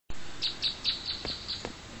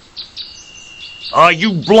Are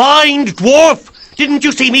you blind, dwarf? Didn't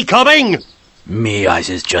you see me coming? Me eyes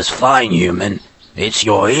is just fine, human. It's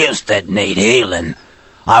your ears that need healing.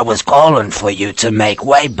 I was calling for you to make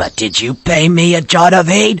way, but did you pay me a jot of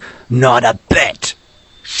heed? Not a bit.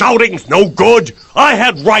 Shouting's no good. I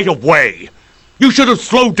had right of way. You should have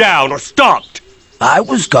slowed down or stopped. I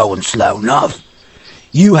was going slow enough.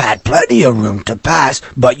 You had plenty of room to pass,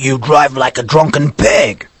 but you drive like a drunken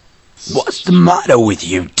pig. What's the matter with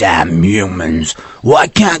you damn humans? Why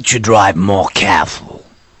can't you drive more careful?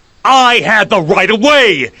 I had the right of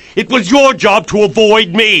way. It was your job to avoid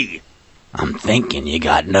me. I'm thinking you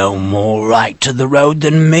got no more right to the road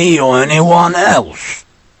than me or anyone else.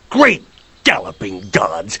 Great galloping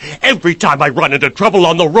gods! Every time I run into trouble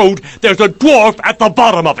on the road, there's a dwarf at the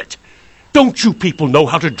bottom of it. Don't you people know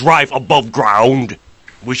how to drive above ground?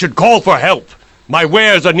 We should call for help. My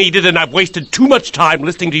wares are needed and I've wasted too much time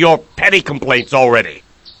listening to your petty complaints already.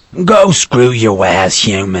 Go screw your wares,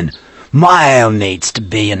 human. My ale needs to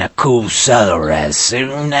be in a cool cellar as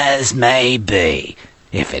soon as may be.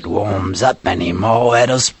 If it warms up any more,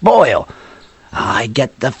 it'll spoil. I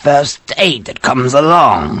get the first aid that comes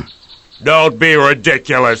along. Don't be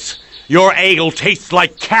ridiculous. Your ale tastes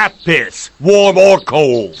like cat piss, warm or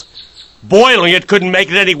cold. Boiling it couldn't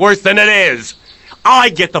make it any worse than it is. I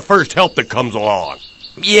get the first help that comes along.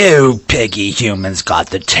 You piggy humans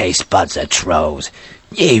got the taste buds of trolls.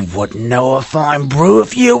 You wouldn't know a fine brew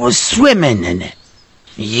if you was swimming in it.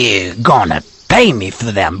 You gonna pay me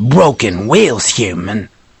for them broken wheels, human.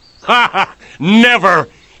 Ha ha! Never!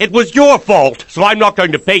 It was your fault, so I'm not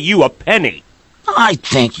going to pay you a penny. I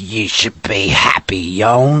think you should be happy you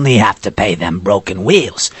only have to pay them broken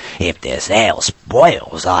wheels. If this ale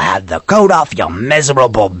spoils, I'll have the coat off your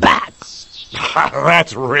miserable back.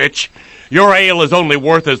 That's rich. Your ale is only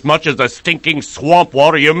worth as much as the stinking swamp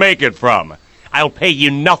water you make it from. I'll pay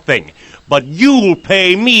you nothing, but you'll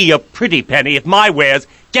pay me a pretty penny if my wares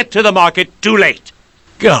get to the market too late.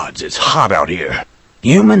 Gods, it's hot out here.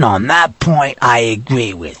 Human, on that point, I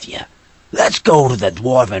agree with you. Let's go to the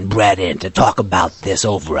Dwarven Bread Inn to talk about this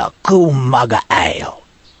over a cool mug of ale.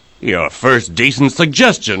 Your first decent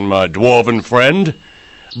suggestion, my dwarven friend.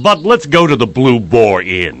 But let's go to the Blue Boar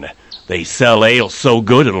Inn. They sell ale so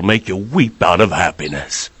good it'll make you weep out of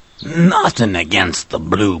happiness. Nothing against the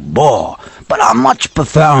Blue Boar, but I'm much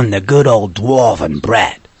preferring the good old Dwarven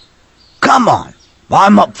Bread. Come on,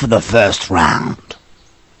 I'm up for the first round.